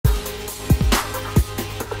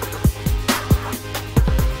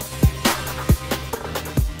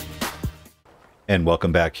And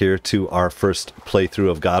welcome back here to our first playthrough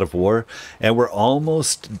of God of War. And we're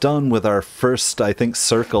almost done with our first, I think,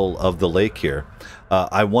 circle of the lake here.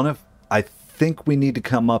 I think we need to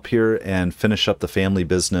come up here and finish up the family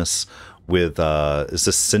business with, is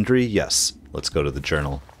this Sindri? Yes. Let's go to the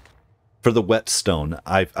journal. For the whetstone,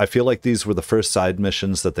 I feel like these were the first side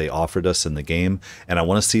missions that they offered us in the game, and I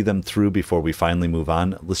want to see them through before we finally move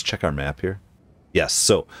on. Let's check our map here. Yes,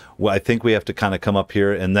 so I think we have to kind of come up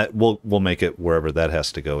here, and that we'll make it wherever that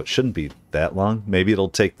has to go. It shouldn't be that long. Maybe it'll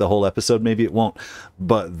take the whole episode, maybe it won't.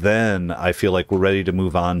 But then I feel like we're ready to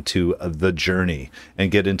move on to the journey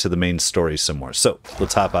and get into the main story some more. So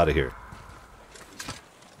let's hop out of here.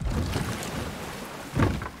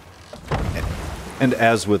 And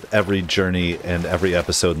as with every journey and every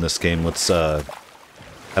episode in this game, let's have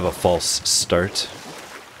a false start.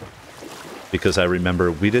 Because I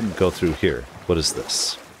remember we didn't go through here. What is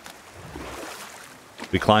this?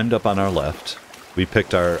 We climbed up on our left. We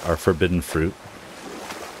picked our forbidden fruit.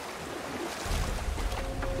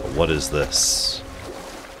 What is this?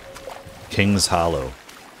 King's Hollow.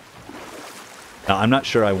 Now, I'm not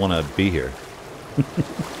sure I want to be here.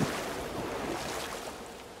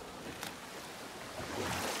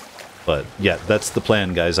 But yeah, that's the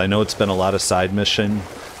plan, guys. I know it's been a lot of side mission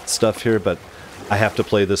stuff here, but I have to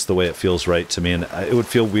play this the way it feels right to me, and it would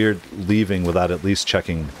feel weird leaving without at least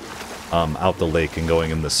checking out the lake and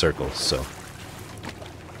going in the circles. So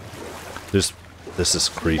this is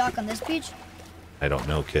creepy. Dock on this beach? I don't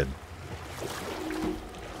know, kid.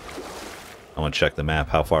 I want to check the map.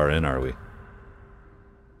 How far in are we?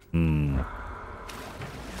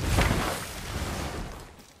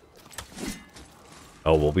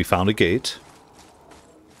 Oh, well, we found a gate.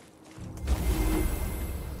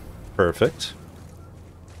 Perfect.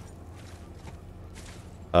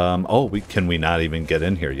 Oh, can we not even get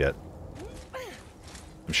in here yet?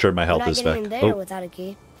 I'm sure my health is back. In there without a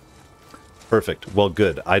key. Perfect. Well,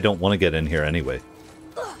 good. I don't want to get in here anyway.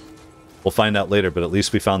 We'll find out later, but at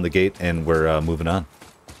least we found the gate and we're moving on.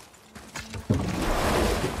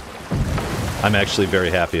 I'm actually very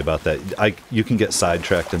happy about that. You can get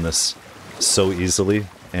sidetracked in this so easily,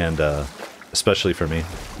 and especially for me.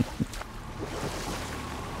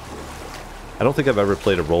 I don't think I've ever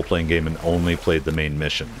played a role-playing game and only played the main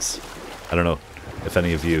missions. I don't know if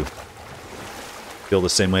any of you feel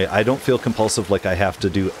the same way. I don't feel compulsive like I have to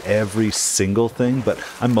do every single thing, but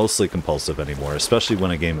I'm mostly compulsive anymore, especially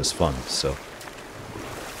when a game is fun, so.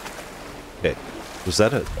 Okay, was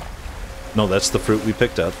that it? No, that's the fruit we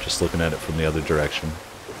picked up, just looking at it from the other direction.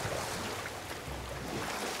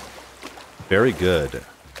 Very good.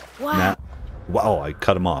 Wow. Wow, I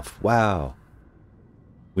cut him off. Wow.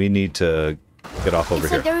 We need to get off over here.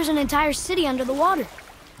 It's like there was an entire city under the water.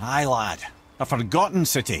 Aye, lad. A forgotten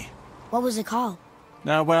city. What was it called?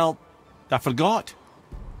 Well, I forgot.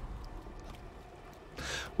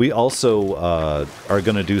 We also are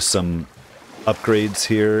going to do some upgrades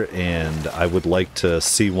here, and I would like to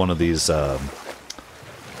see one of these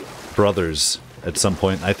brothers at some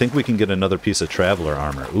point. I think we can get another piece of traveler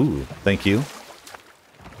armor. Ooh, thank you.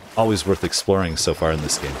 Always worth exploring so far in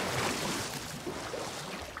this game.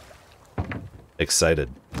 Excited.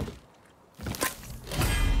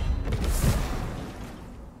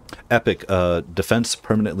 Epic. Defense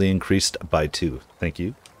permanently increased by 2. Thank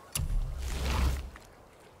you.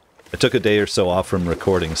 I took a day or so off from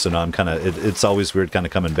recording, so now I'm kind of... It's always weird kind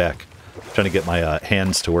of coming back. Trying to get my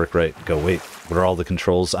hands to work right. Go, wait, what are all the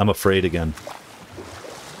controls? I'm afraid again.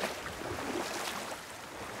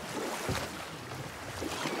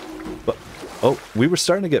 But, oh, we were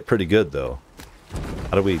starting to get pretty good, though.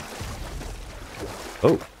 How do we...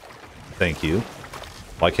 Oh, thank you.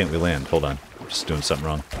 Why can't we land? Hold on. I'm just doing something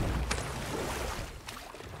wrong.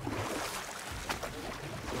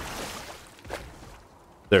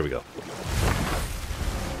 There we go.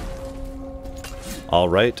 All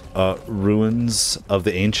right. Ruins of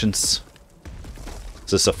the Ancients. Is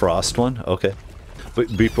this a frost one? Okay.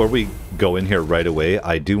 But before we go in here right away,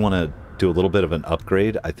 I do want to do a little bit of an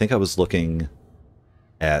upgrade. I think I was looking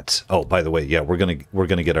at... Oh, by the way, yeah, we're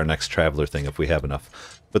gonna get our next traveler thing if we have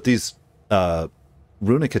enough. But these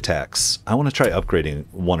runic attacks, I want to try upgrading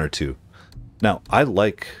 1 or 2. Now, I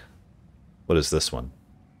like... What is this one?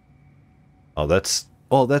 Oh,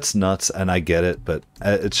 that's nuts, and I get it, but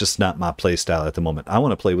it's just not my play style at the moment. I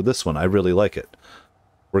want to play with this one. I really like it.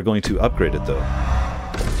 We're going to upgrade it, though.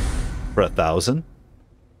 For 1,000.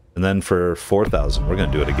 And then for 4,000, we're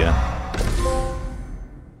going to do it again.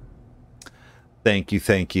 Thank you,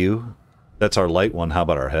 thank you. That's our light one. How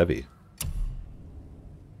about our heavy?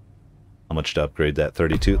 How much to upgrade that?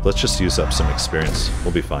 32? Let's just use up some experience.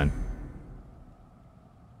 We'll be fine.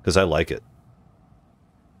 Because I like it.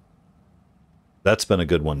 That's been a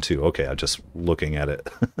good one too. Okay, I'm just looking at it.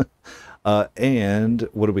 And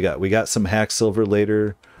what do we got? We got some hack silver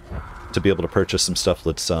later to be able to purchase some stuff.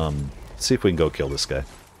 Let's see if we can go kill this guy.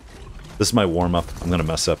 This is my warm-up. I'm gonna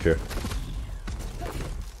mess up here.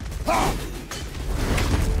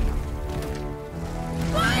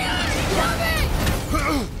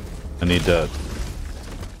 I need to...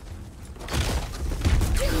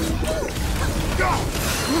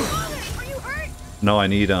 No, I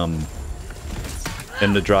need him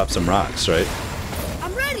to drop some rocks, right?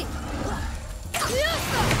 I'm ready.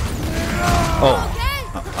 Oh,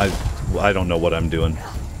 I don't know what I'm doing.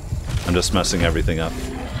 I'm just messing everything up.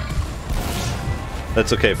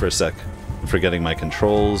 That's okay for a sec. I'm forgetting my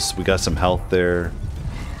controls. We got some health there.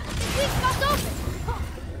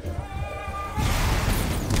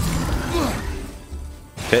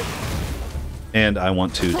 Okay. And I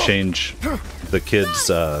want to change the kid's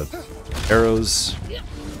arrows.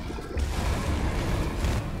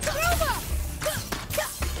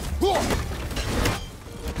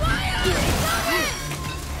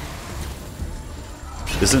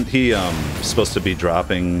 Isn't he supposed to be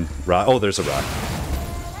dropping rock? Oh, there's a rock.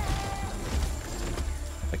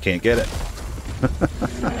 I can't get it.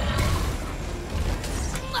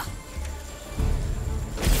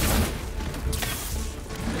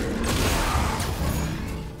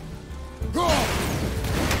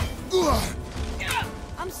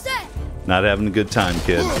 I'm set. Not having a good time,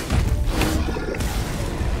 kid.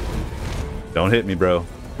 Don't hit me, bro.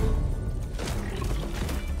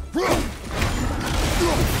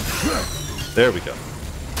 There we go.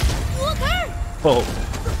 Oh,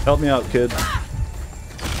 help me out, kid.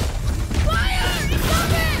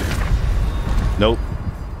 Nope.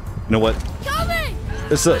 You know what?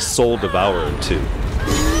 This is a soul devourer, too.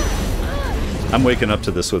 I'm waking up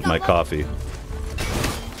to this with my coffee.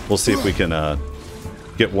 We'll see if we can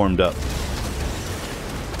get warmed up.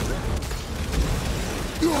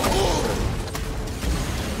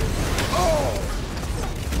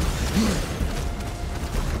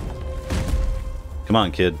 Come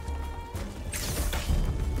on, kid.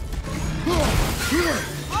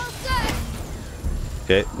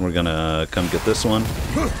 Okay, we're gonna come get this one.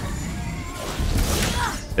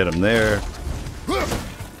 Hit him there.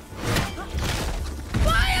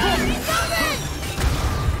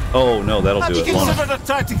 Oh no, that'll do it. Consider a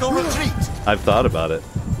tactical retreat. I've thought about it.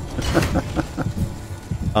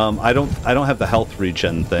 I don't have the health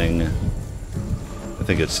regen thing. I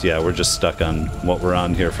think it's, yeah, we're just stuck on what we're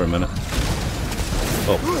on here for a minute.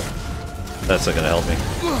 Oh, that's not gonna help me.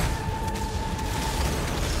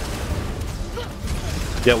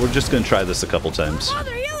 Yeah, we're just gonna try this a couple times.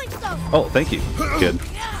 Oh, thank you, kid.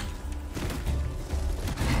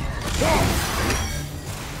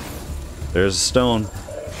 There's a stone.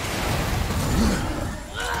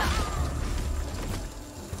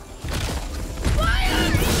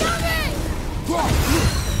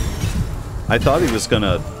 I thought he was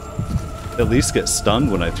gonna at least get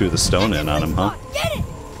stunned when I threw the stone in on him, huh?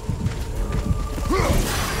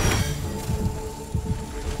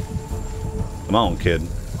 Come on, kid.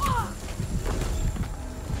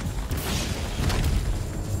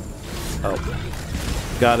 Oh.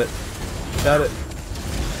 Got it. Got it.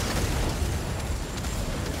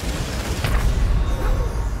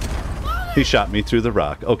 He shot me through the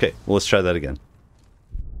rock. Okay, well, let's try that again.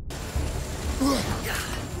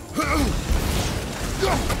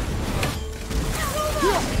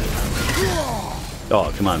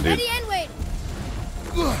 Oh, come on, dude.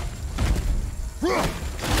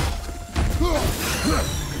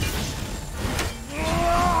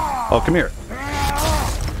 Oh, come here.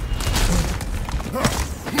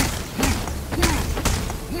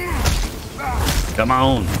 Come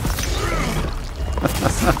on.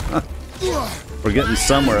 We're getting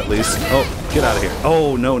somewhere at least. Oh, get out of here.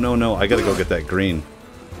 Oh, no, no, no. I gotta go get that green.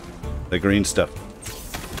 The green stuff.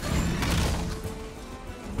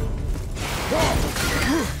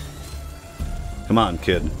 Come on,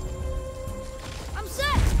 kid. I'm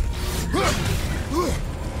set.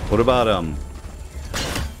 What about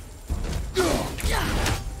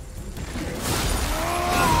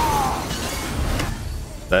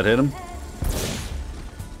that hit him?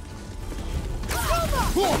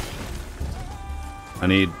 I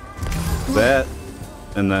need that,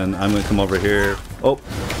 and then I'm gonna come over here. Oh.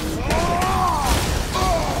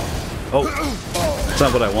 Oh. That's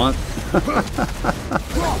not what I want.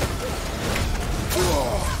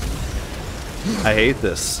 I hate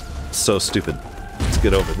this. It's so stupid. Let's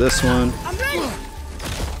get over this one. I'm ready.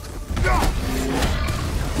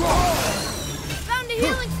 Found a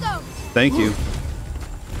healing stone. Thank you.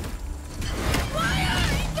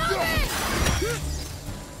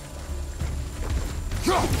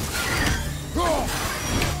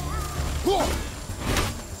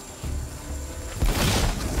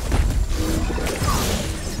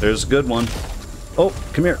 There's a good one. Oh,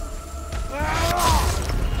 come here.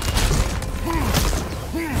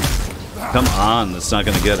 Come on, that's not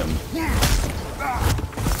gonna get him.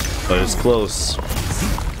 But it's close.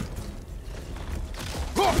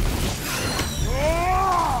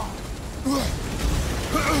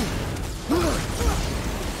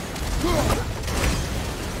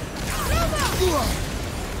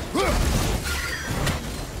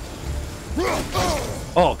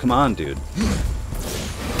 Oh, come on, dude.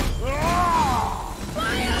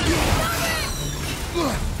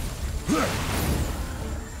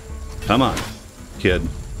 Come on, kid.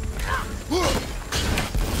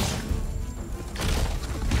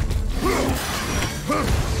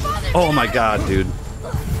 Oh my god, dude.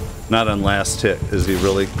 Not on last hit. Is he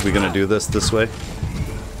really? We gonna do this way?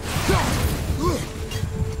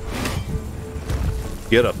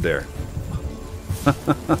 Get up there.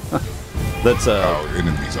 That's Our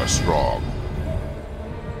enemies are strong.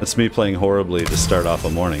 That's me playing horribly to start off a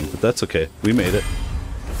morning, but that's okay. We made it.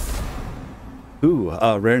 Ooh,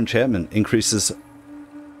 rare enchantment increases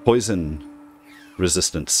poison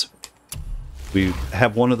resistance. We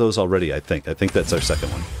have one of those already, I think. I think that's our second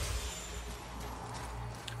one.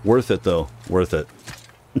 Worth it, though. Worth it.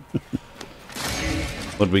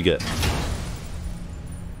 What'd we get?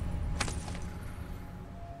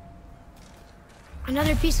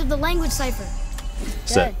 Another piece of the language cipher.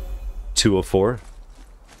 Is that 2 of 4?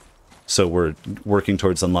 So we're working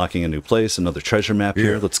towards unlocking a new place, another treasure map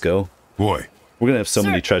here. Let's go. Boy. We're going to have so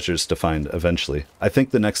many treasures to find eventually. I think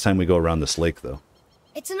the next time we go around this lake, though.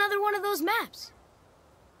 It's another one of those maps.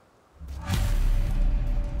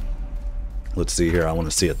 Let's see here. I want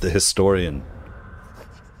to see it. The historian.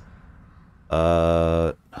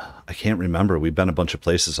 I can't remember. We've been a bunch of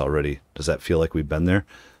places already. Does that feel like we've been there?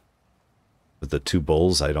 With the 2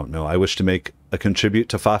 bowls? I don't know. I wish to make a contribute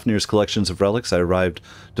to Fafnir's collections of relics. I arrived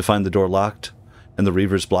to find the door locked and the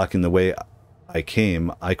reavers blocking the way I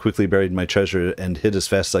came. I quickly buried my treasure and hid as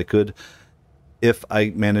fast as I could. If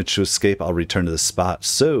I manage to escape, I'll return to the spot.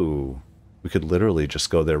 So we could literally just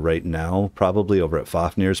go there right now, probably over at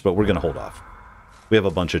Fafnir's, but we're going to hold off. We have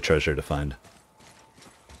a bunch of treasure to find.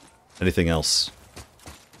 Anything else?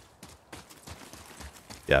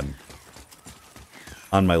 Yeah, I'm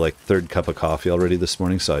on my like 3rd cup of coffee already this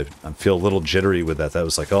morning, so I feel a little jittery with that. That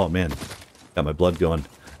was like, oh man, got my blood going.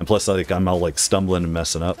 And plus, like, I'm all like stumbling and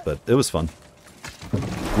messing up, but it was fun.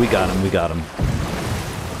 We got him, we got him.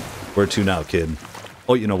 Where to now, kid?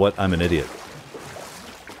 Oh, you know what? I'm an idiot.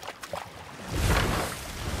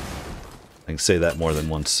 I can say that more than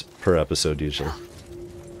once per episode, usually.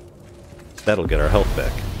 That'll get our health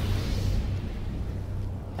back.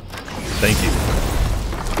 Thank you.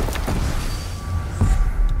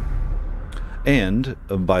 And,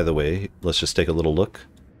 by the way, let's just take a little look.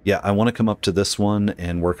 Yeah, I want to come up to this one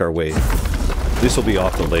and work our way. At least we'll be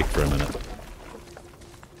off the lake for a minute.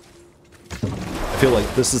 I feel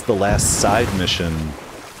like this is the last side mission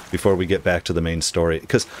before we get back to the main story.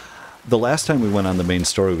 Because the last time we went on the main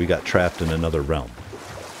story, we got trapped in another realm.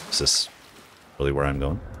 Is this really where I'm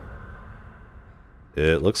going?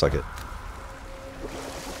 It looks like it.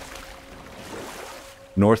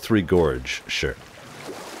 Northri Gorge, sure.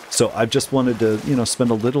 So I've just wanted to, you know,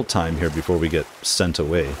 spend a little time here before we get sent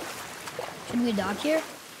away. Should we dock here?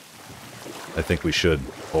 I think we should.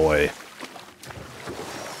 Boy.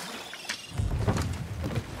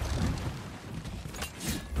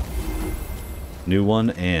 New one,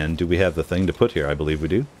 and do we have the thing to put here? I believe we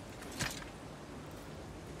do.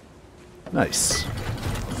 Nice.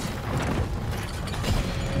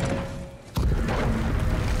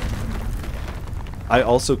 I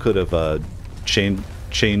also could have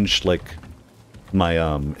changed like my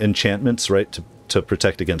enchantments, right, to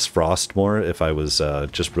protect against frost more if I was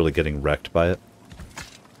just really getting wrecked by it,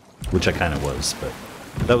 which I kind of was, but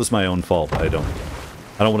that was my own fault. I don't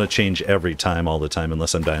want to change every time all the time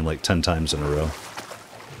unless I'm dying like 10 times in a row.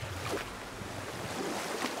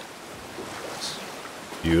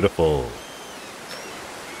 Beautiful.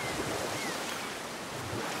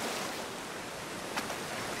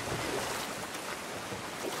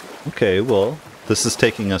 Okay, well, this is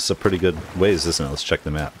taking us a pretty good ways, isn't it? Let's check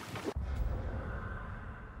the map.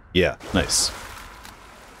 Yeah, nice.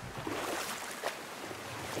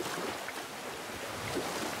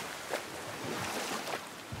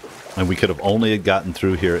 And we could have only gotten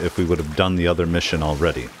through here if we would have done the other mission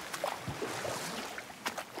already.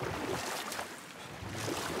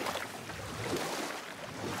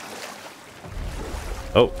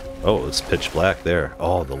 Oh, it's pitch black there.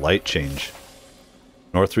 Oh, the light change.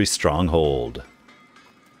 Northri Stronghold.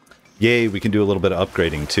 Yay, we can do a little bit of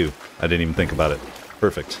upgrading too. I didn't even think about it.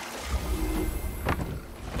 Perfect.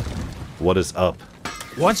 What is up?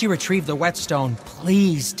 Once you retrieve the whetstone,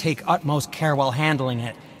 please take utmost care while handling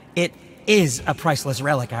it. It is a priceless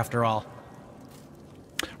relic, after all.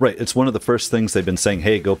 Right, it's one of the first things they've been saying,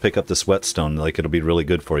 hey, go pick up this whetstone, like it'll be really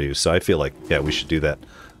good for you. So I feel like, yeah, we should do that.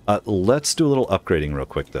 Let's do a little upgrading real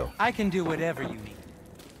quick, though. I can do whatever you need.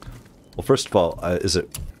 Well, first of all, is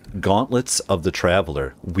it Gauntlets of the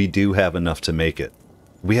Traveler? We do have enough to make it.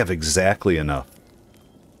 We have exactly enough.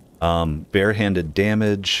 Barehanded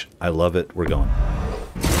damage. I love it. We're going.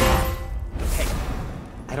 Hey,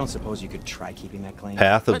 I don't suppose you could try keeping that clean.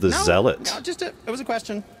 Path of the Zealot. No, it was a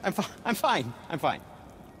question. I'm fine.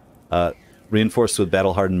 Reinforced with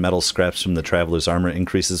battle-hardened metal scraps from the Traveler's armor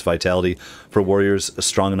increases vitality for warriors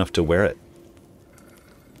strong enough to wear it.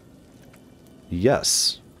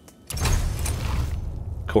 Yes.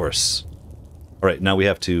 Of course. Alright, now we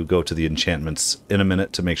have to go to the enchantments in a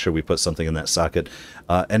minute to make sure we put something in that socket.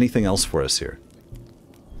 Anything else for us here?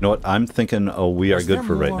 You know what? I'm thinking, we are good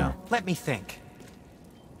for right now. Let me think.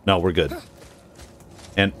 No, we're good.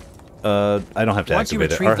 And, I don't have to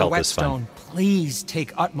activate it. Our health is fine. Please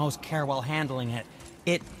take utmost care while handling it.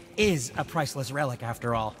 It is a priceless relic,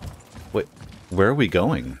 after all. Wait, where are we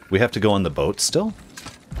going? We have to go on the boat still?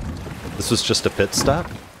 This was just a pit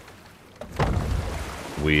stop?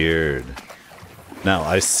 Weird. Now,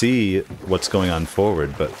 I see what's going on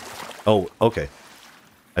forward, but... Oh, okay.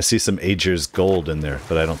 I see some Aegir's gold in there,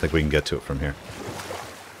 but I don't think we can get to it from here.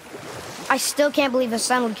 I still can't believe a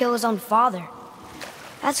son would kill his own father.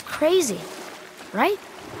 That's crazy, right?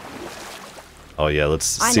 Oh yeah, let's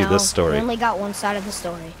see this story. I only got one side of the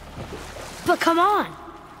story. But come on!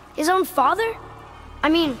 His own father? I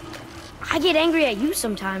mean, I get angry at you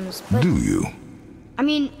sometimes, but... Do you? I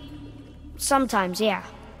mean, sometimes, yeah.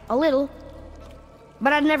 A little.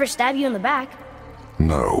 But I'd never stab you in the back.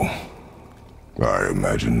 No. I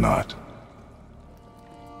imagine not.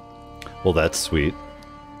 Well, that's sweet.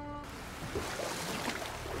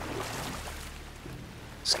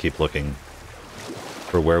 Just keep looking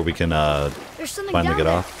for where we can finally get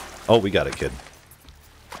off. Oh, we got it, kid.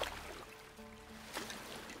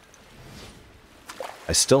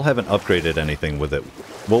 I still haven't upgraded anything with it.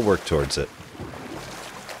 We'll work towards it.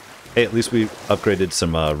 Hey, at least we upgraded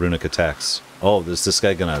some runic attacks. Oh, is this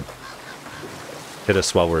guy gonna hit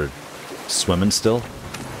us while we're swimming still?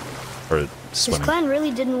 Or swimming? His clan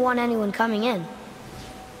really didn't want anyone coming in.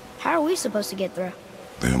 How are we supposed to get through?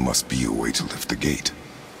 There must be a way to lift the gate.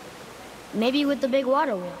 Maybe with the big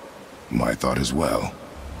water wheel. My thought as well.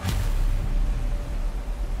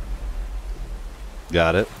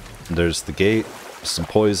 Got it. There's the gate. Some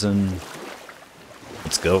poison.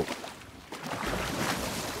 Let's go.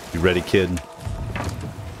 You ready, kid?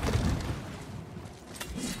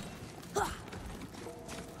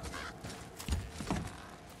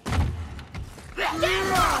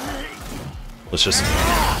 Let's just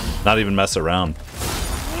not even mess around.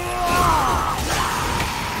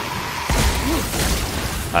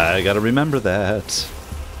 I gotta remember that.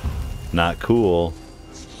 Not cool.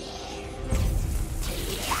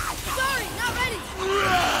 Sorry, not ready.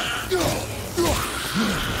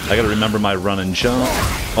 I gotta remember my run and jump.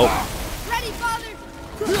 Oh. Ready, father.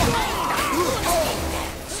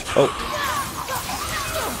 Oh.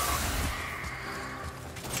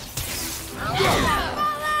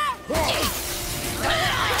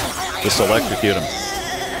 Just electrocute him.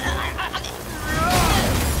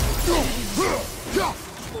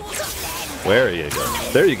 Where you go?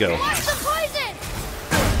 There you go.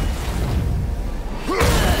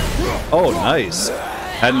 Oh, nice.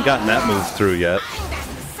 Hadn't gotten that move through yet.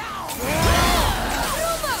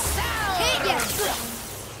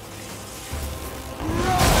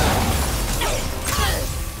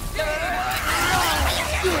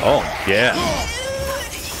 Oh, yeah.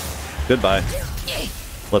 Goodbye.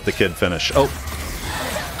 Let the kid finish. Oh.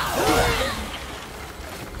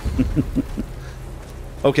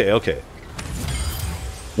 Okay.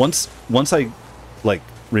 Once I, like,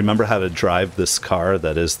 remember how to drive this car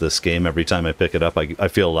that is this game every time I pick it up, I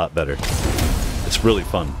feel a lot better. It's really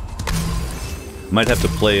fun. Might have to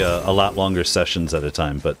play a lot longer sessions at a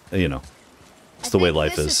time, but, you know, it's the way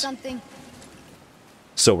life is.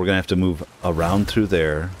 So we're going to have to move around through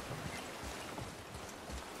there.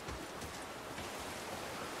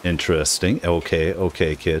 Interesting.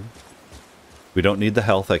 Okay, kid. We don't need the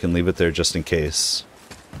health. I can leave it there just in case.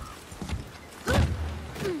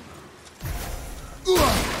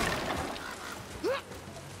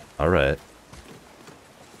 Alright.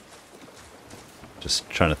 Just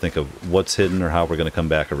trying to think of what's hidden or how we're going to come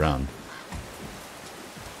back around.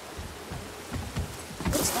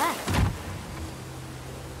 What's that?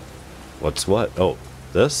 What's what? Oh,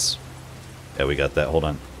 this? Yeah, we got that. Hold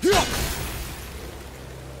on.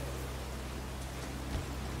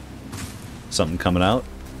 Something coming out.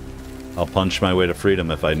 I'll punch my way to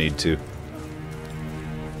freedom if I need to.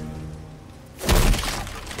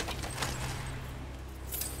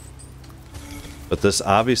 But this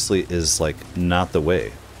obviously is, like, not the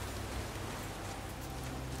way.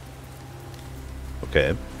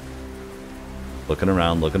 Okay. Looking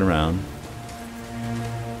around, looking around.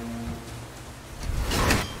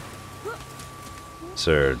 Is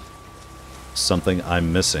there something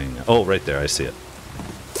I'm missing? Oh, right there, I see it.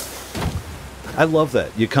 I love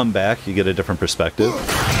that. You come back, you get a different perspective.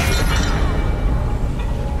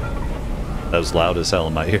 That was loud as hell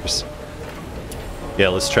in my ears. Yeah,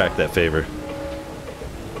 let's track that favor.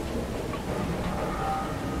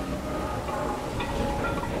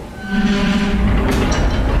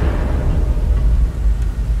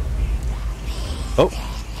 Oh,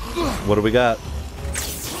 what do we got?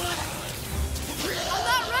 I'm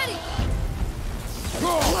not ready.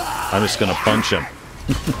 I'm just gonna punch him.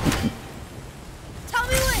 Tell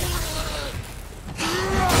me when.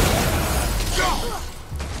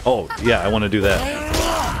 Oh, yeah, I want to do that.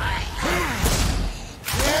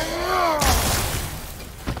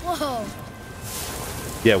 Whoa.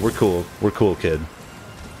 Yeah, we're cool. We're cool, kid.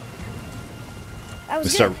 That was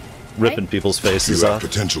We start good, ripping right? people's You faces have off.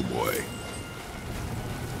 potential, boy.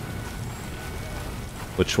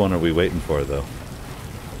 Which one are we waiting for, though?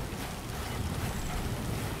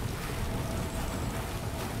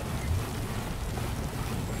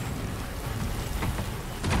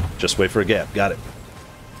 Just wait for a gap. Got it.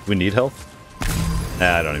 We need health?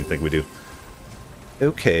 Nah, I don't even think we do.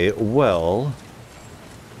 Okay, well...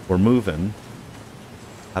 We're moving.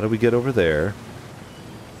 How do we get over there?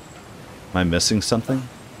 Am I missing something?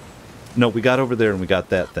 No, we got over there and we got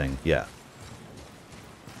that thing. Yeah.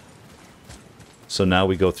 So now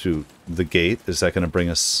we go through the gate. Is that going to bring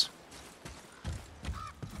us... I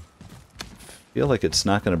feel like it's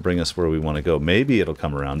not going to bring us where we want to go. Maybe it'll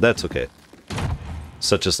come around. That's okay.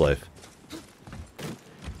 Such is life.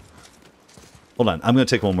 Hold on. I'm going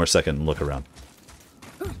to take one more second and look around.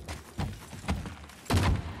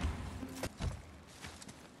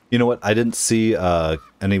 You know what? I didn't see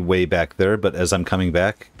any way back there, but as I'm coming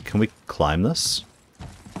back, can we climb this?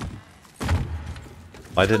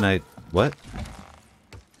 Why didn't I... What?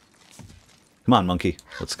 Come on, monkey.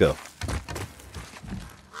 Let's go.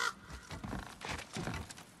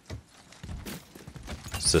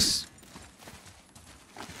 What's this?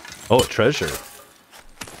 Oh, a treasure.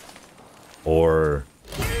 Or...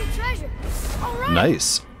 Buried treasure. All right.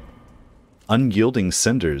 Nice. Unyielding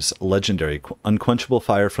cinders, legendary, unquenchable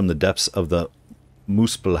fire from the depths of the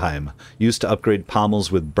Muspelheim, used to upgrade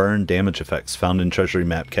pommels with burn damage effects, found in treasury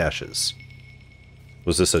map caches.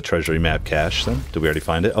 Was this a treasury map cache then? Did we already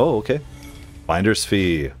find it? Oh, okay. Finder's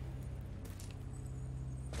fee.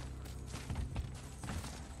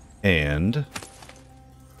 And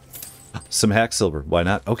some hack silver. Why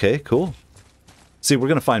not? Okay, cool. See, we're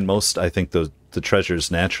gonna find most, I think, the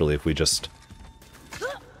treasures naturally if we just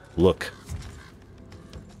look.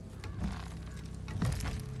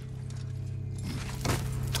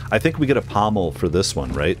 I think we get a pommel for this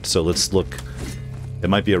one, right? So let's look. It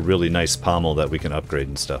might be a really nice pommel that we can upgrade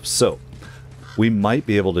and stuff. So we might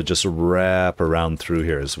be able to just wrap around through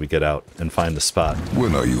here as we get out and find the spot.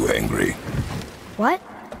 When are you angry? What?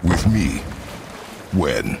 With me.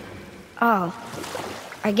 When? Oh.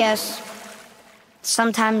 I guess...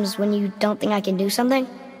 sometimes when you don't think I can do something,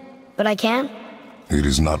 but I can. It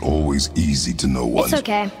is not always easy to know It's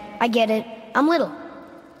okay. I get it. I'm little.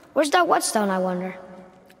 Where's that whetstone, I wonder?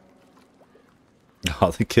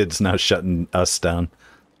 Oh, the kid's now shutting us down.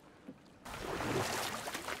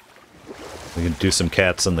 We can do some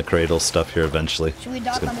cats in the cradle stuff here eventually. Should we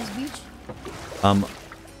dock on this beach?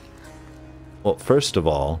 Well, first of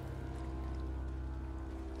all,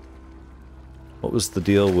 what was the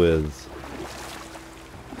deal with...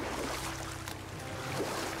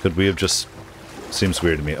 Could we have just... Seems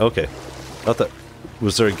weird to me. Okay. Thought that...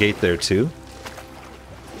 Was there a gate there too?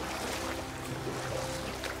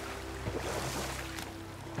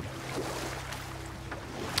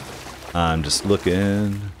 I'm just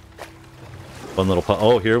looking. Fun little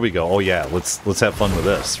oh, here we go. Oh yeah, let's have fun with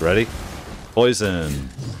this. Ready? Poison.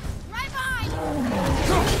 Right behind!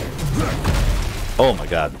 Oh my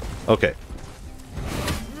god. Okay.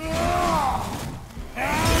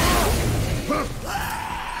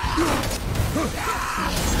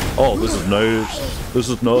 Oh, this is nice. This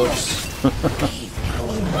is nice.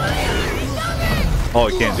 Oh,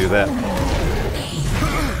 I can't do that.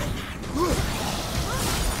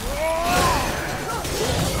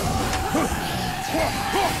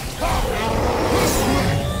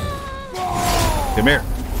 Come here.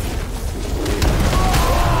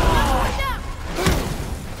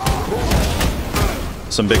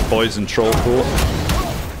 Some big poison troll pool.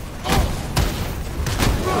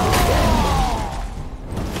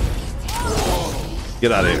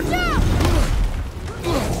 Get out of here.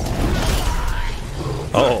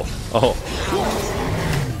 Oh, oh.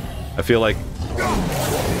 I feel like... The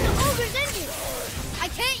ogre's injured. I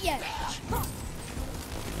can't yet.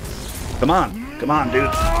 Come on, dude.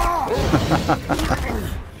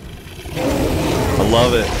 I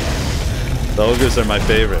love it. The ogres are my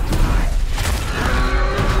favorite.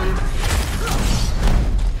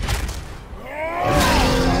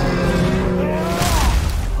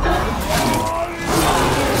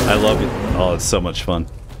 I love it. Oh, it's so much fun.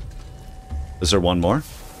 Is there one more?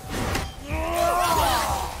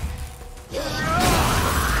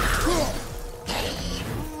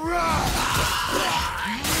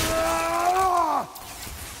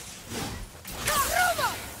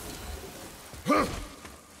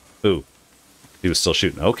 Ooh. He was still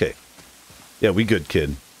shooting. Okay. Yeah, we good,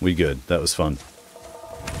 kid. We good. That was fun.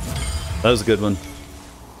 That was a good one.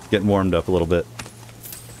 Getting warmed up a little bit.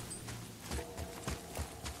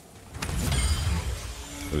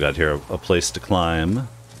 We got here a place to climb.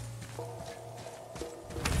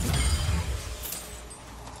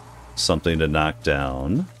 Something to knock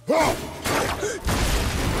down.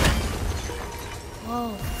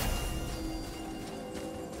 Whoa.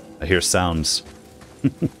 I hear sounds.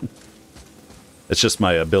 It's just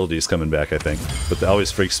my abilities coming back, I think. But that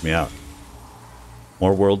always freaks me out.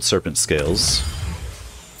 More world serpent scales.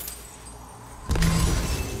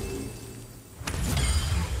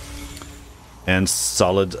 And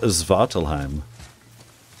solid Svartalheim.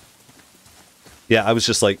 Yeah, I was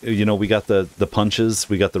just like, you know, we got the punches,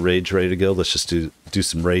 we got the rage ready to go. Let's just do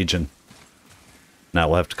some raging. Now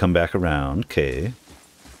we'll have to come back around. Okay.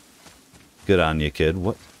 Good on you, kid.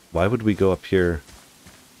 What? Why would we go up here?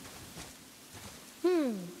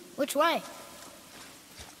 Which way?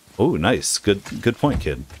 Oh, nice. Good point,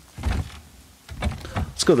 kid.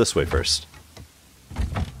 Let's go this way first.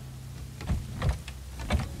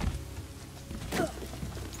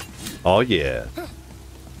 Oh, yeah.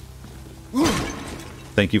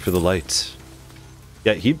 Thank you for the light.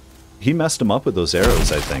 Yeah, he messed him up with those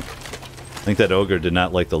arrows, I think. I think that ogre did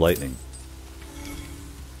not like the lightning.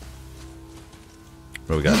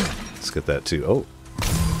 What do we got? Let's get that too. Oh.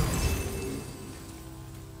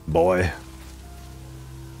 Boy.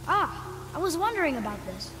 Ah, I was wondering about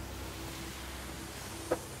this.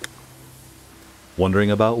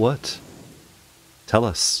 Wondering about what? Tell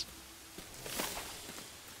us.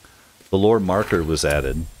 The lore marker was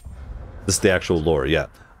added. This is the actual lore, yeah.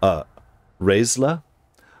 Reisla,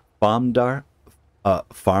 Famdar,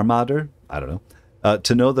 Farmader, I don't know.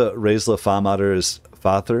 To know the Reisla Farmader is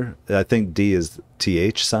father, I think D is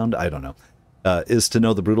TH sound, I don't know. Is to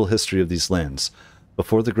know the brutal history of these lands.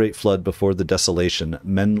 Before the Great Flood, before the desolation,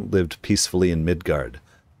 men lived peacefully in Midgard.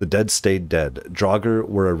 The dead stayed dead. Draugr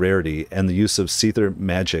were a rarity, and the use of Seether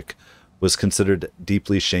magic was considered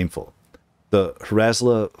deeply shameful. The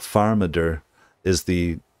Hrasla Farmader is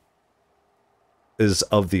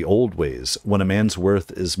of the old ways, when a man's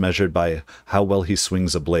worth is measured by how well he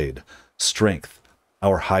swings a blade. Strength,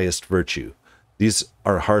 our highest virtue. These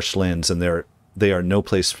are harsh lands, and they are no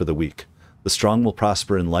place for the weak. The strong will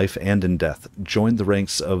prosper in life and in death. Join the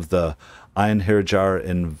ranks of the Einherjar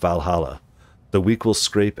in Valhalla. The weak will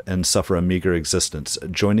scrape and suffer a meager existence,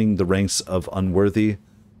 joining the ranks of unworthy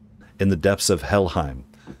in the depths of Helheim.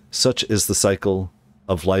 Such is the cycle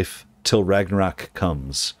of life till Ragnarok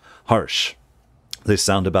comes. Harsh. They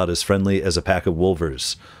sound about as friendly as a pack of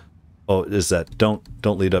wolvers. Oh, is that... Don't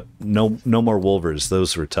lead up. No more wolvers.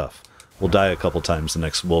 Those were tough. We'll die a couple times the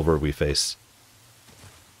next wolver we face.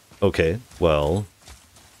 Okay, well...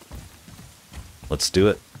 Let's do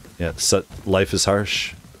it. Yeah, life is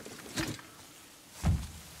harsh.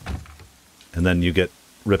 And then you get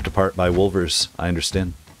ripped apart by wolvers. I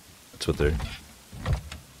understand. That's what they're...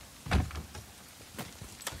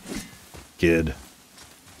 Kid.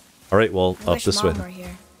 Alright, well, up this way.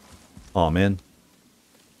 Aw, man.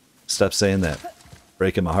 Stop saying that.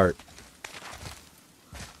 Breaking my heart.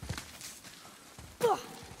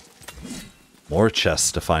 More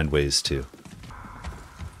chests to find ways to.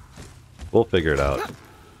 We'll figure it out.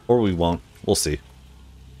 Or we won't. We'll see.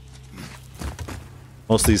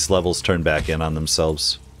 Most of these levels turn back in on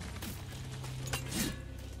themselves.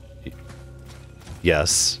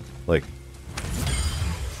 Yes. Like...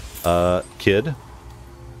 kid?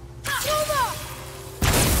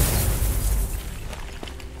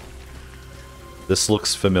 This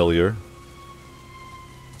looks familiar.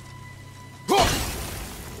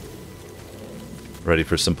 Ready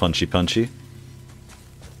for some punchy?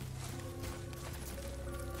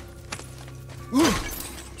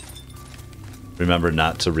 remember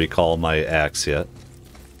not to recall my axe yet.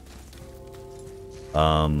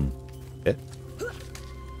 Okay.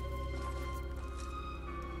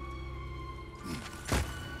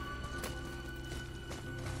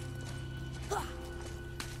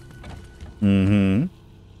 Mm-hmm.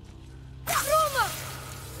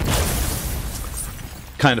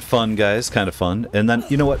 Kind of fun, guys. Kind of fun. And then,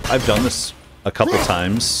 you know what? I've done this a couple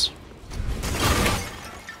times.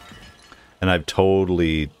 And I've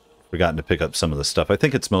totally forgotten to pick up some of the stuff. I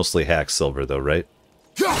think it's mostly hack silver, though, right?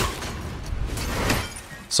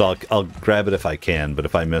 So I'll grab it if I can, but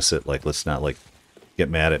if I miss it, like, let's not, like, get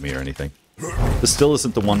mad at me or anything. This still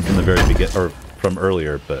isn't the one from the very beginning, or from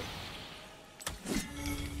earlier, but...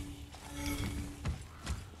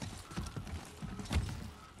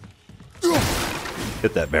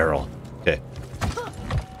 Hit that barrel. Okay.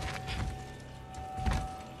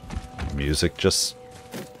 Music just...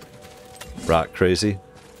 rock crazy.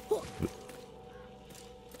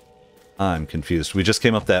 I'm confused. We just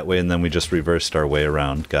came up that way and then we just reversed our way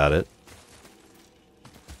around. Got it.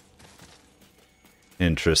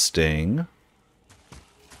 Interesting.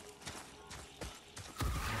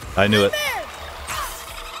 I knew it.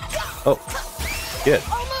 Oh. Good.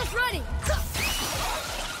 Almost ready.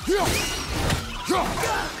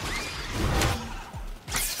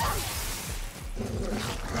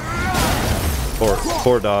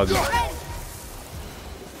 Poor dog.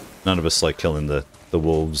 None of us like killing the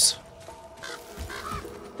wolves.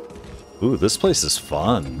 Ooh, this place is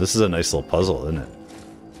fun. This is a nice little puzzle, isn't it?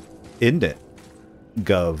 Isn't it?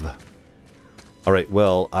 Gov. Alright,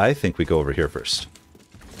 well, I think we go over here first.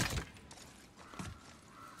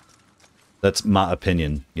 That's my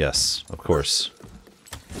opinion. Yes, of course.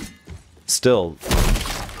 Still,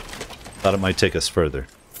 thought it might take us further.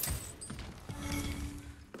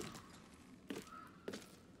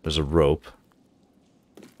 There's a rope.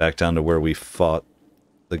 Back down to where we fought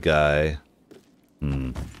the guy.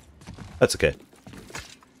 That's okay.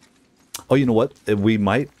 Oh, you know what? We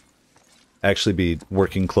might actually be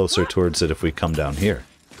working closer towards it if we come down here.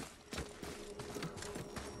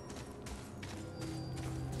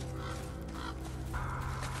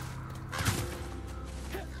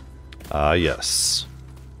 Ah, yes.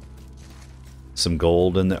 Some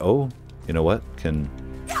gold in there. Oh, you know what?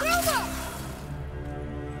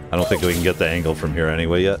 I don't think we can get the angle from here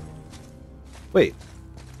anyway yet. Wait.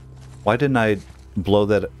 Why didn't I blow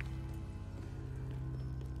that?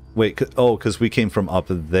 Wait, oh, because we came from up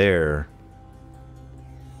there.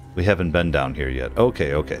 We haven't been down here yet.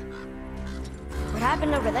 Okay, okay. What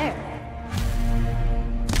happened over there?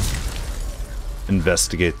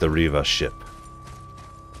 Investigate the Reaver Ship.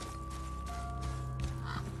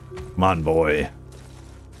 Come on, boy.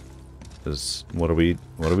 What are we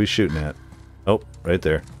shooting at? Oh, right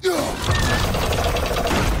there. Is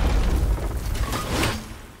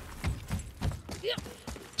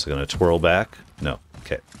it gonna twirl back? No.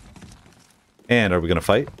 Okay. And are we gonna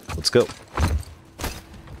fight? Let's go.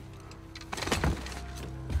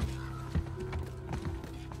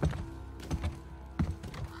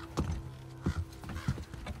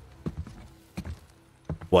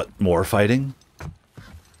 What, more fighting?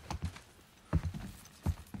 I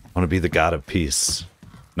want to be the god of peace.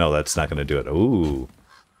 No, that's not going to do it. Ooh.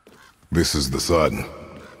 This is the sun.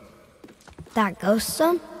 That ghost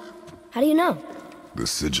son? How do you know? The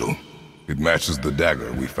sigil. It matches the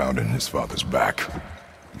dagger we found in his father's back.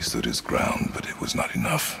 He stood his ground, but it was not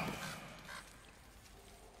enough.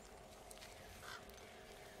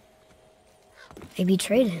 They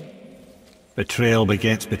betrayed him. Betrayal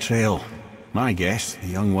begets betrayal. My guess, the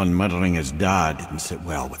young one murdering his dad didn't sit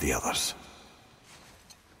well with the others.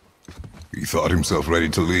 He thought himself ready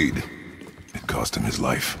to lead. It cost him his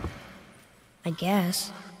life. I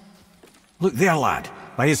guess. Look there, lad.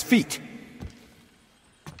 By his feet.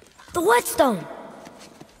 The whetstone!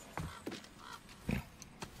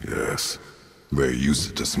 Yes. They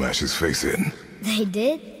used it to smash his face in. They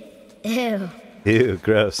did? Ew. Ew,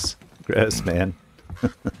 gross. Gross, man.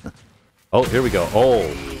 Oh, here we go. Oh.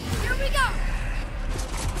 Here we go!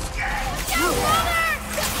 Go,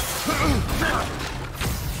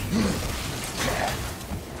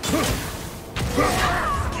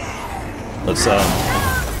 Let's,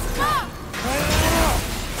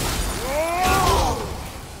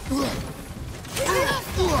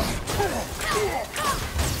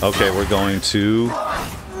 okay, we're going to...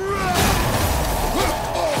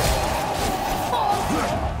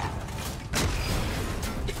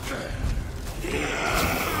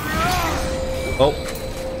 Oh.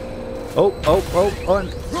 Oh.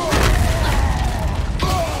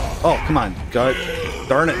 Oh, come on. God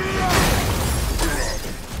darn it.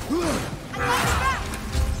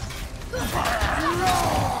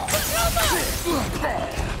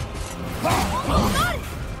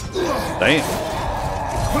 Damn.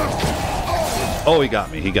 Oh, he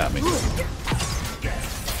got me. He got me.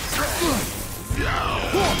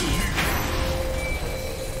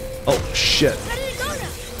 Oh, shit.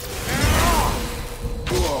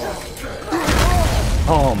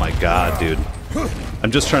 Oh my god, dude.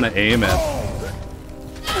 I'm just trying to aim at...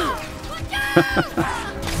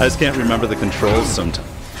 I just can't remember the controls sometimes.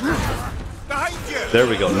 There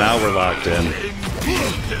we go. Now we're locked in.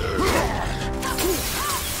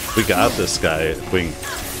 We got this guy. We...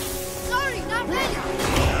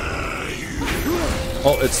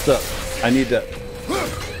 Oh, it's the... I need to...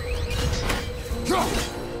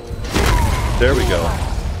 There we go.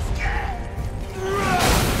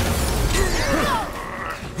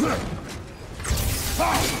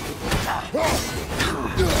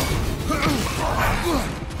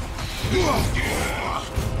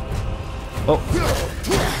 Oh.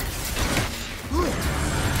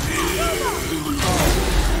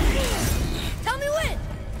 Tell me when.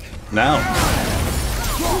 Now.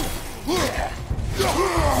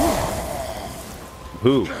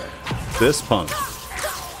 Who? This punk.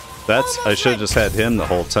 That's... I should have just had him the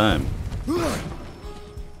whole time.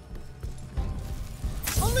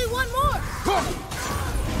 Only one more.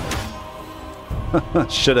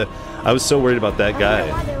 Should have... I was so worried about that guy.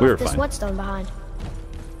 We were this fine. whetstone behind.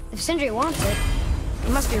 If Sindri wants it, it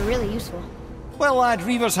must be really useful. Well, lad,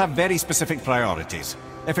 Reavers have very specific priorities.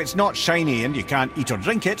 If it's not shiny and you can't eat or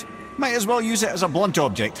drink it, might as well use it as a blunt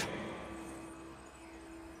object.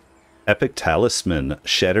 Epic Talisman,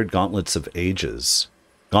 Shattered Gauntlets of Ages.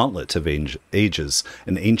 Gauntlet of Ages,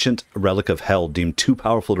 an ancient relic of hell deemed too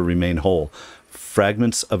powerful to remain whole.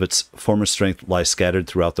 Fragments of its former strength lie scattered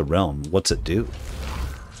throughout the realm. What's it do?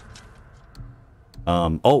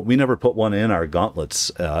 Oh, we never put one in our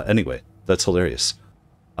gauntlets. Anyway, that's hilarious.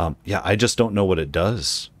 Yeah, I just don't know what it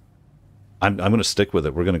does. I'm going to stick with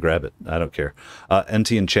it. We're going to grab it. I don't care.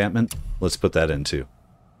 NT enchantment. Let's put that in too.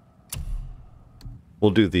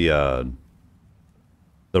 We'll do the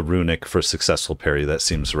runic for successful parry. That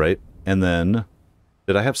seems right. And then,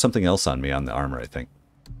 did I have something else on me on the armor, I think?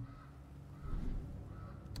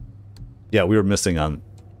 Yeah, we were missing on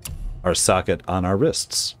our socket on our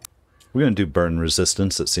wrists. We're going to do burn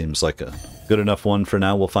resistance. It seems like a good enough one for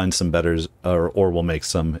now. We'll find some better, or we'll make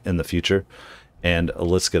some in the future. And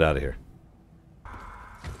let's get out of here.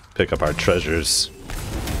 Pick up our treasures.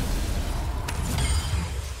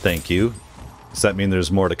 Thank you. Does that mean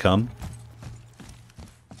there's more to come?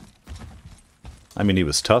 I mean, he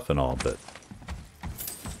was tough and all, but...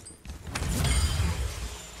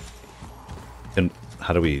 And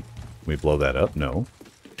how do we blow that up? No.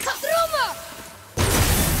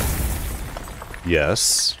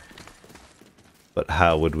 Yes. But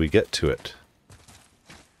how would we get to it?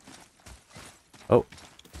 Oh.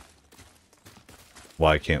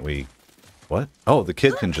 Why can't we... What? Oh, the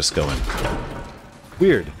kid can just go in.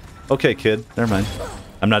 Weird. Okay, kid. Never mind.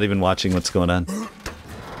 I'm not even watching what's going on.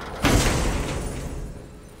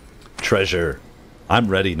 Treasure. I'm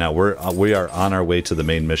ready now. We are on our way to the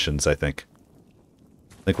main missions, I think.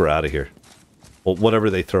 I think we're out of here. Well, whatever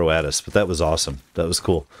they throw at us, but that was awesome. That was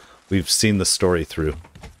cool. We've seen the story through.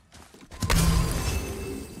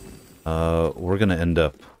 We're gonna end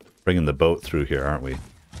up bringing the boat through here, aren't we?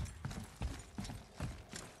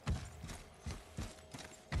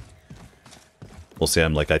 We'll see.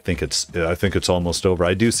 I'm like, I think it's almost over.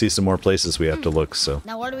 I do see some more places we have to look. So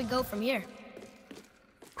now where do we go from here?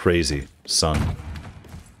 Crazy, son.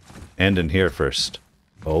 And in here first.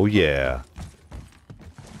 Oh yeah.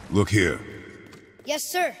 Look here. Yes,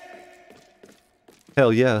 sir.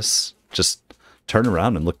 Hell yes. Just turn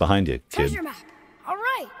around and look behind you, kid. Treasure map. All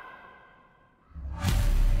right.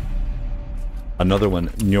 Another one,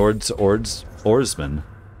 Njord's Oarsman.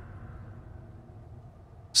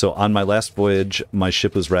 So on my last voyage, my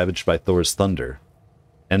ship was ravaged by Thor's thunder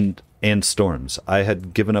and storms. I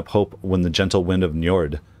had given up hope when the gentle wind of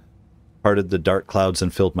Njord parted the dark clouds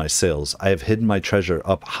and filled my sails. I have hidden my treasure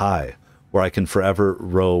up high, where I can forever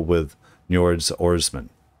row with Njord's Oarsman.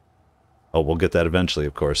 Oh, we'll get that eventually,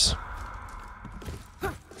 of course.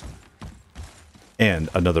 And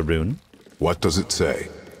another rune. What does it say?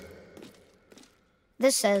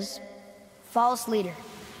 This says, false leader.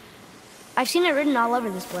 I've seen it written all over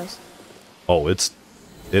this place. Oh, it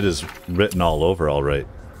is written all over, all right.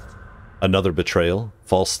 Another betrayal,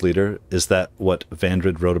 false leader. Is that what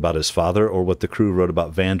Vandred wrote about his father, or what the crew wrote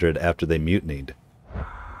about Vandred after they mutinied?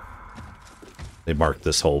 They marked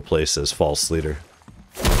this whole place as false leader.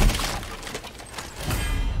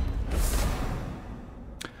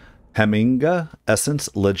 Haminga Essence,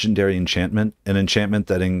 legendary enchantment. An enchantment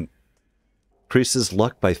that Increases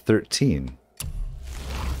luck by 13.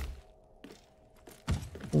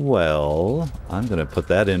 Well, I'm going to put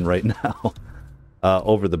that in right now.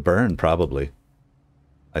 Over the burn, probably.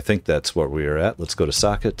 I think that's where we are at. Let's go to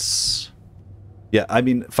sockets. Yeah, I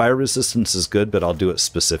mean, fire resistance is good, but I'll do it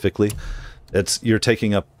specifically. You're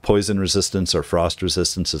taking up poison resistance or frost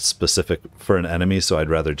resistance. It's specific for an enemy, so I'd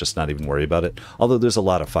rather just not even worry about it. Although there's a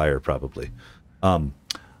lot of fire, probably.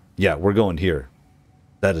 Yeah, we're going here.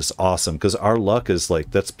 That is awesome, because our luck is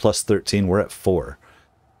like, that's plus 13. We're at 4.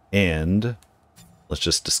 And let's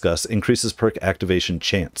just discuss. Increases perk activation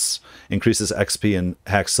chance. Increases XP and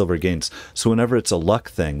hack silver gains. So whenever it's a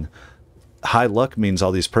luck thing, high luck means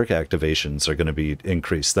all these perk activations are going to be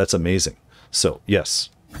increased. That's amazing. So,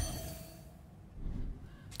 yes.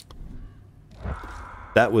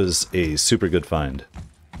 That was a super good find.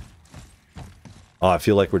 Oh, I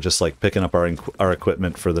feel like we're just like picking up our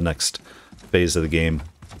equipment for the next phase of the game.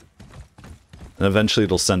 And eventually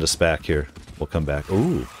it'll send us back here. We'll come back.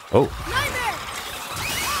 Ooh. Oh.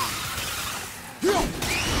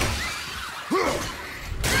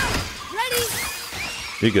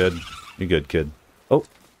 You're good. You're good, kid. Oh.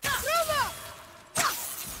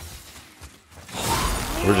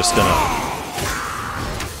 We're just gonna...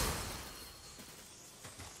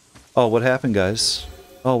 Oh, what happened, guys?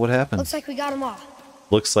 Oh, what happened? Looks like we got them all.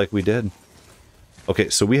 Looks like we did. Okay,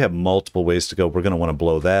 so we have multiple ways to go. We're going to want to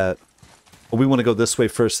blow that. Well, we want to go this way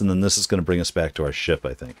first, and then this is going to bring us back to our ship,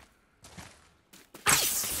 I think.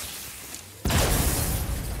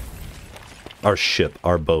 Our ship,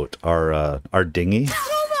 our boat, our dinghy.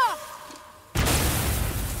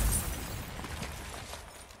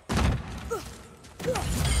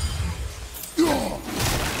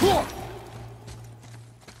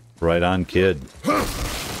 Right on, kid.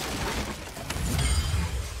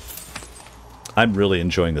 I'm really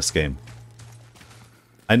enjoying this game.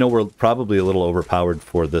 I know we're probably a little overpowered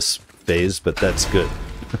for this phase, but that's good.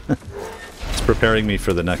 It's preparing me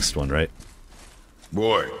for the next one, right?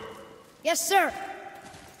 Boy. Yes, sir.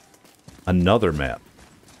 Another map.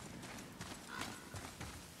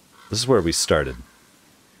 This is where we started.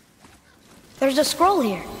 There's a scroll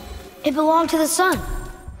here. It belonged to the sun.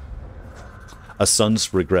 A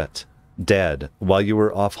son's regret. Dad, while you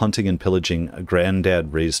were off hunting and pillaging,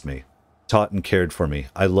 Granddad raised me. Taught and cared for me.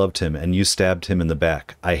 I loved him, and you stabbed him in the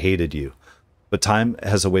back. I hated you. But time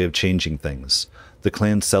has a way of changing things. The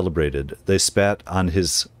clan celebrated. They spat on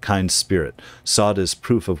his kind spirit, saw it as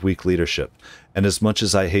proof of weak leadership. And as much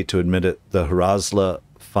as I hate to admit it, the Harazla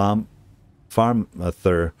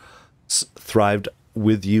Farmather thrived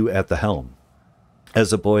with you at the helm.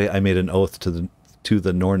 As a boy, I made an oath to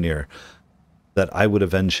the Nornir that I would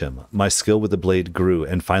avenge him. My skill with the blade grew,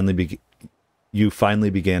 and you finally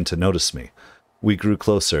began to notice me. We grew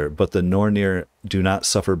closer, but the Nornir do not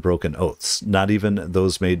suffer broken oaths, not even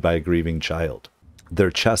those made by a grieving child.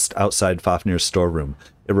 Their chest outside Fafnir's storeroom,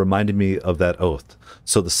 it reminded me of that oath.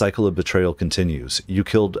 So the cycle of betrayal continues. You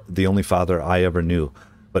killed the only father I ever knew,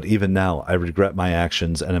 but even now I regret my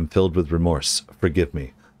actions and am filled with remorse. Forgive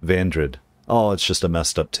me. Vandrid. Oh, it's just a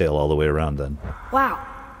messed up tale all the way around then. Wow,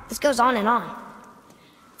 this goes on and on.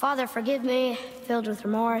 Father, forgive me, filled with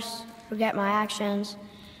remorse, forget my actions.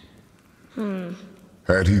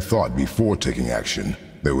 Had he thought before taking action,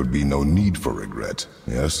 there would be no need for regret,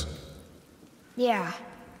 yes? Yeah,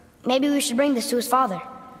 maybe we should bring this to his father,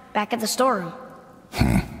 back at the storeroom.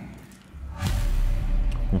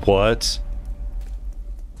 What?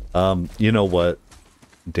 You know what?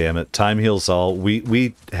 Damn it. Time heals all.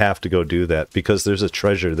 We have to go do that because there's a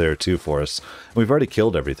treasure there too for us. We've already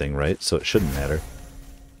killed everything, right? So it shouldn't matter.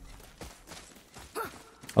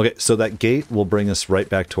 Okay, so that gate will bring us right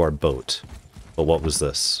back to our boat. But what was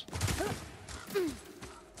this?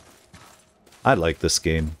 I like this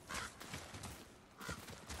game.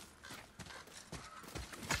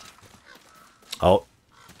 Oh,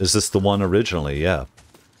 is this the one originally? Yeah.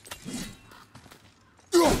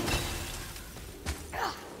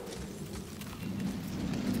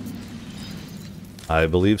 I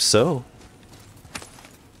believe so.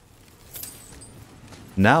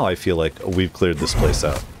 Now I feel like we've cleared this place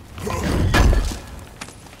out.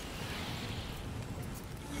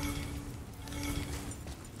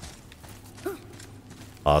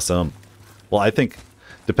 Awesome. Well, I think,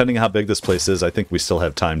 depending on how big this place is, I think we still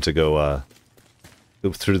have time to go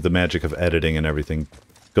through the magic of editing and everything.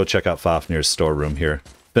 Go check out Fafnir's storeroom here.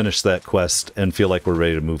 Finish that quest and feel like we're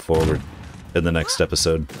ready to move forward in the next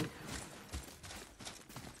episode.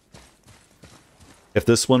 If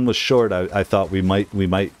this one was short, I thought we might,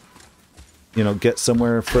 you know, get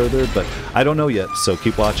somewhere further, but I don't know yet, so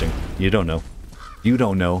keep watching. You don't know. You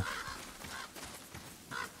don't know.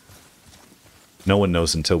 No one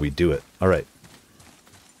knows until we do it. All right.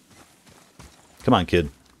 Come on, kid.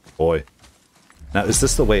 Boy. Now, is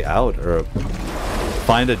this the way out, or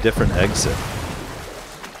find a different exit?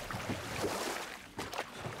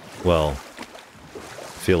 Well,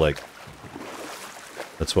 I feel like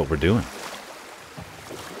that's what we're doing.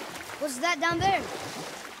 What's that down there?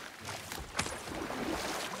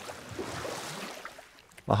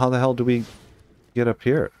 Well, how the hell do we get up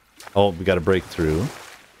here? Oh, we got to break through.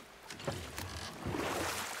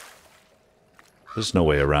 There's no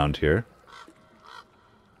way around here.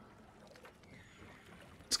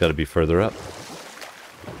 It's got to be further up.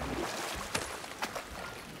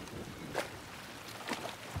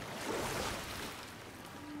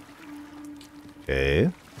 Okay.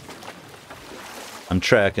 I'm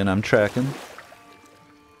tracking.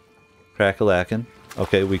 Crack-a-lackin'.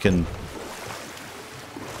 Okay, we can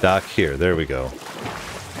dock here. There we go.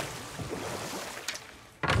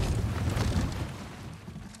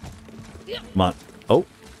 Come on. Oh,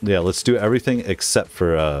 yeah, let's do everything except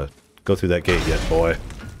for go through that gate yet, boy.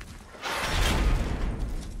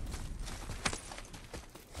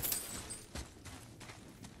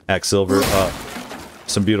 Axe silver.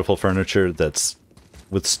 Some beautiful furniture that's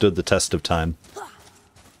withstood the test of time.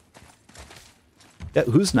 Yeah,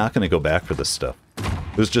 who's not going to go back for this stuff?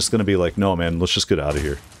 Who's just going to be like, no, man, let's just get out of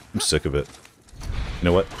here. I'm sick of it. You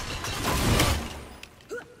know what?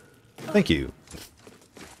 Thank you.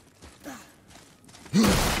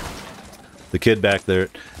 The kid back there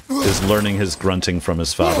is learning his grunting from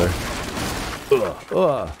his father.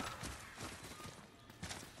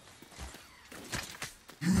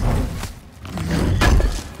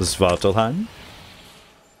 Svartalheim?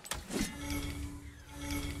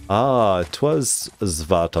 Ah, it was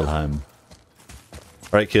Svartalheim.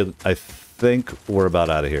 Alright, kid, I think we're about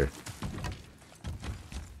out of here.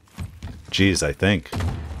 Jeez, I think.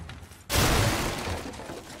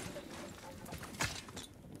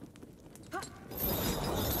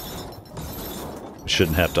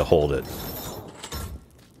 Shouldn't have to hold it.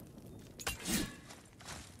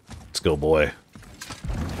 Let's go, boy.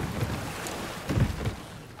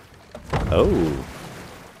 Oh.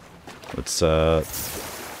 Let's,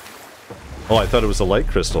 Oh, I thought it was a light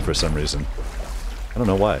crystal for some reason. I don't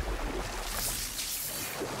know why.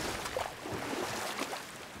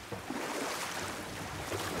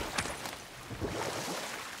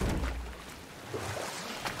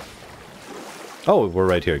 Oh, we're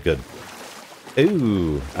right here. Good.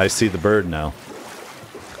 Ooh, I see the bird now.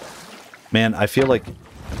 Man, I feel like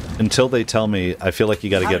until they tell me, I feel like you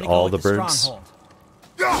gotta get all the birds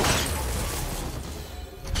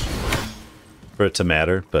for it to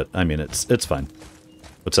matter, but I mean, it's fine.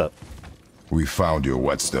 What's up? We found your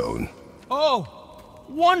whetstone. Oh,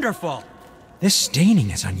 wonderful! This staining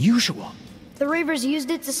is unusual. The Reavers used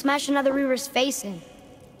it to smash another Reaver's face in.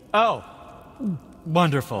 Oh,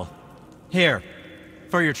 wonderful. Here,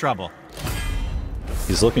 for your trouble.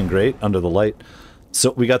 He's looking great under the light.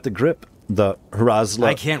 So we got the grip, the Harazla.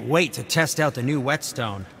 I can't wait to test out the new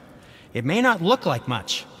whetstone. It may not look like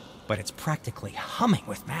much, but it's practically humming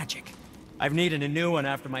with magic. I've needed a new one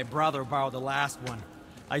after my brother borrowed the last one.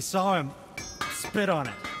 I saw him spit on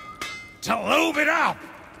it. To lube it up,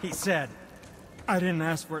 he said. I didn't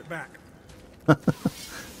ask for it back.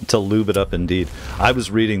 To lube it up, indeed. I was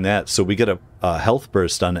reading that, so we get a health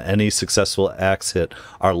burst on any successful axe hit.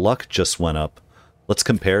 Our luck just went up. Let's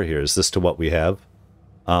compare here. Is this to what we have?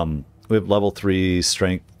 We have level 3,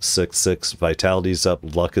 strength 6, vitality's up,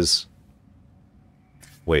 luck is...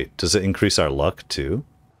 Wait, does it increase our luck too?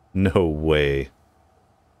 No way.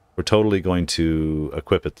 We're totally going to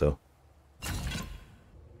equip it though.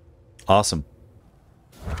 Awesome.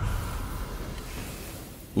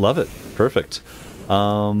 Love it. Perfect.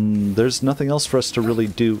 There's nothing else for us to really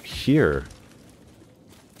do here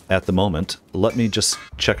at the moment. Let me just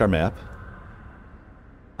check our map.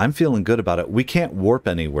 I'm feeling good about it. We can't warp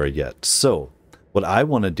anywhere yet. So what I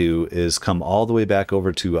want to do is come all the way back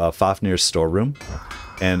over to Fafnir's storeroom,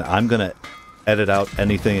 and I'm going to edit out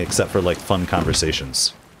anything except for like fun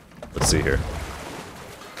conversations. Let's see here.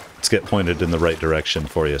 Let's get pointed in the right direction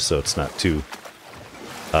for you so it's not too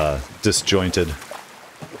disjointed.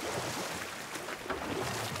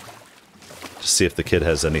 Just see if the kid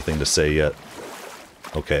has anything to say yet.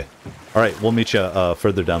 Okay. All right, we'll meet you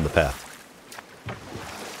further down the path.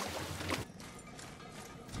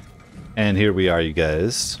 And here we are, you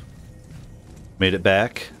guys. Made it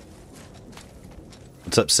back.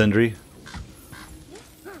 What's up, Sindri?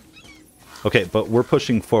 Okay, but we're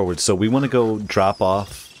pushing forward, so we want to go drop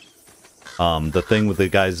off the thing with the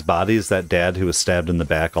guy's body is that dad who was stabbed in the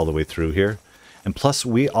back all the way through here. And plus,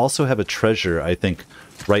 we also have a treasure, I think,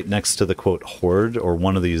 right next to the, quote, horde, or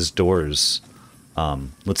one of these doors.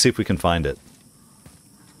 Let's see if we can find it.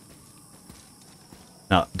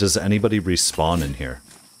 Now, does anybody respawn in here?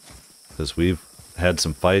 Because we've had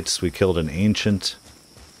some fights. We killed an ancient.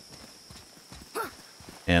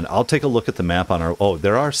 And I'll take a look at the map on our... Oh,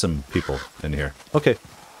 there are some people in here. Okay.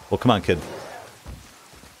 Well, come on, kid.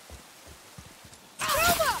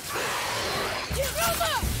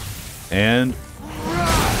 And...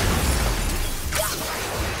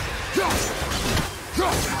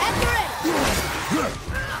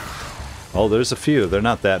 Oh, there's a few. They're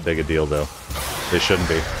not that big a deal, though. They shouldn't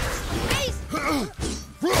be.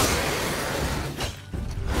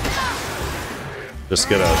 Just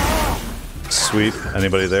get a sweep.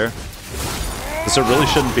 Anybody there? Because there really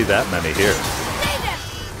shouldn't be that many here.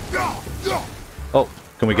 Oh,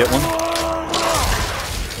 can we get one?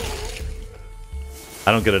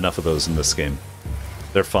 I don't get enough of those in this game.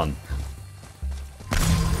 They're fun.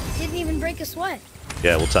 Didn't even break a sweat.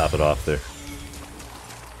 Yeah, we'll top it off there.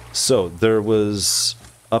 So, there was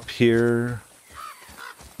up here...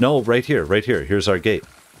 No, right here, right here. Here's our gate.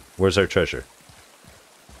 Where's our treasure?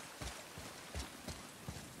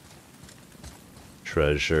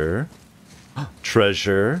 Treasure.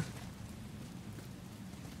 Treasure.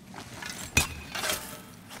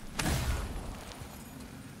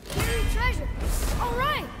 Treasure. All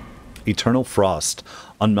right. Eternal frost.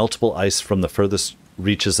 Unmeltable ice from the furthest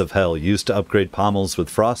reaches of hell. Used to upgrade pommels with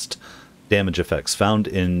frost damage effects. Found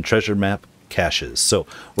in treasure map caches. So,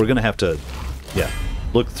 we're going to have to... Yeah.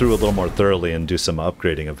 Look through a little more thoroughly and do some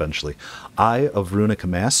upgrading eventually. Eye of Runic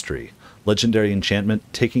Mastery. Legendary enchantment.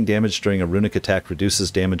 Taking damage during a runic attack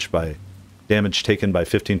reduces damage taken by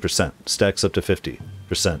 15%. Stacks up to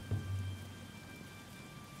 50%.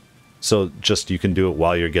 So just you can do it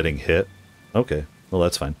while you're getting hit? Okay, well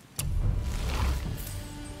that's fine.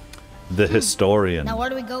 The Historian. Now where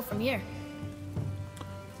do we go from here?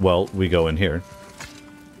 Well, we go in here.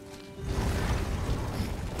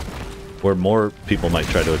 Where more people might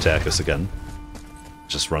try to attack us again.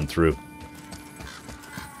 Just run through.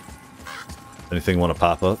 Anything want to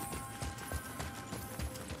pop up?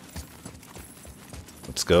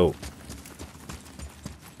 Let's go.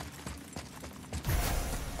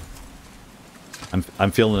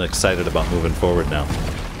 I'm feeling excited about moving forward now.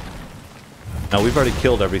 Now we've already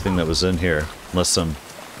killed everything that was in here. Unless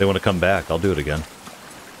they want to come back, I'll do it again.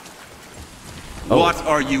 Oh. What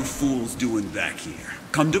are you fools doing back here?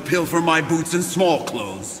 Come to pilfer my boots and small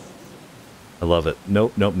clothes. I love it.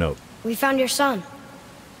 Nope, nope, nope. We found your son.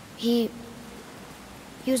 He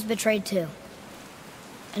was betrayed too.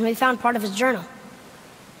 And we found part of his journal.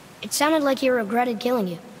 It sounded like he regretted killing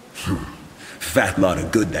you. Fat lot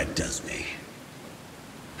of good that does me.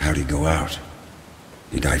 How'd he go out?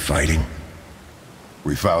 He die fighting?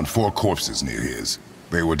 We found 4 corpses near his.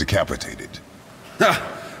 They were decapitated.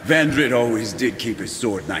 Ha! Vandrid always did keep his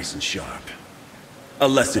sword nice and sharp. A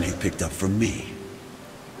lesson he picked up from me.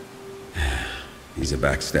 He's a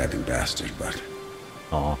backstabbing bastard, but...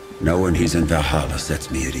 Aw. Knowing he's in Valhalla sets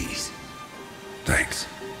me at ease. Thanks.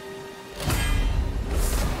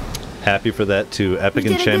 Happy for that too. Epic We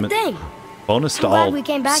did enchantment. a good thing. Bonus to I'm glad all we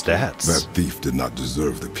came back here. stats. That thief did not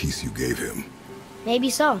deserve the peace you gave him. Maybe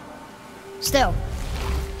so. Still,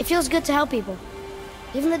 it feels good to help people.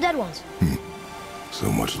 Even the dead ones.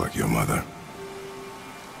 So much like your mother.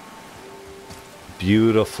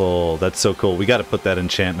 Beautiful. That's so cool. We got to put that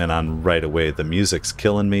enchantment on right away. The music's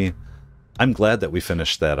killing me. I'm glad that we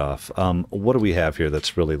finished that off. What do we have here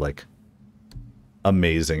that's really like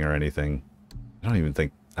amazing or anything? I don't even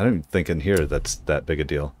think in here that's that big a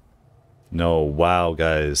deal. No, wow,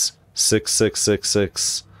 guys. 6, 6, 6,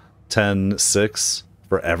 6, 10, 6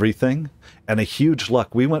 for everything. And a huge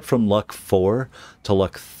luck. We went from luck 4 to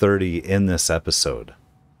luck 30 in this episode.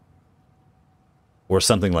 Or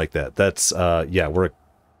something like that. That's, yeah, we're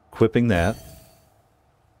equipping that.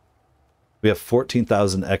 We have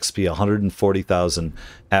 14,000 XP, 140,000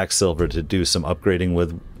 hack silver to do some upgrading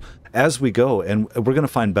with as we go. And we're going to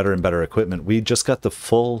find better and better equipment. We just got the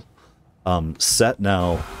full set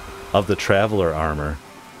now of the Traveler armor.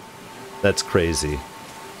 That's crazy.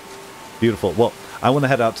 Beautiful. Well, I want to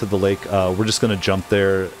head out to the lake. We're just going to jump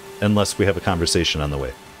there unless we have a conversation on the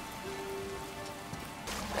way.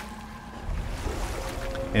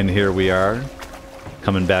 And here we are,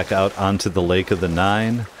 coming back out onto the Lake of the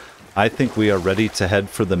Nine. I think we are ready to head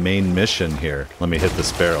for the main mission here. Let me hit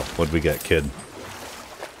this barrel. What'd we get, kid?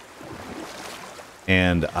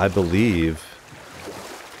 And I believe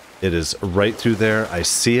it is right through there. I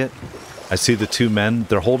see it. I see the 2 men.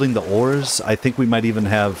 They're holding the oars. I think we might even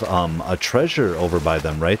have a treasure over by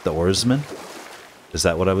them, right? The oarsmen? Is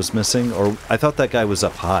that what I was missing? Or I thought that guy was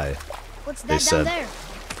up high. What's They that said. down there?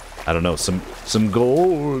 I don't know, some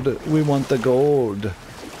gold. We want the gold.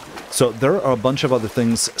 So there are a bunch of other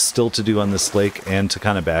things still to do on this lake and to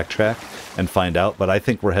kind of backtrack and find out, but I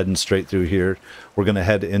think we're heading straight through here. We're going to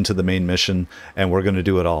head into the main mission, and we're going to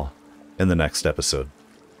do it all in the next episode.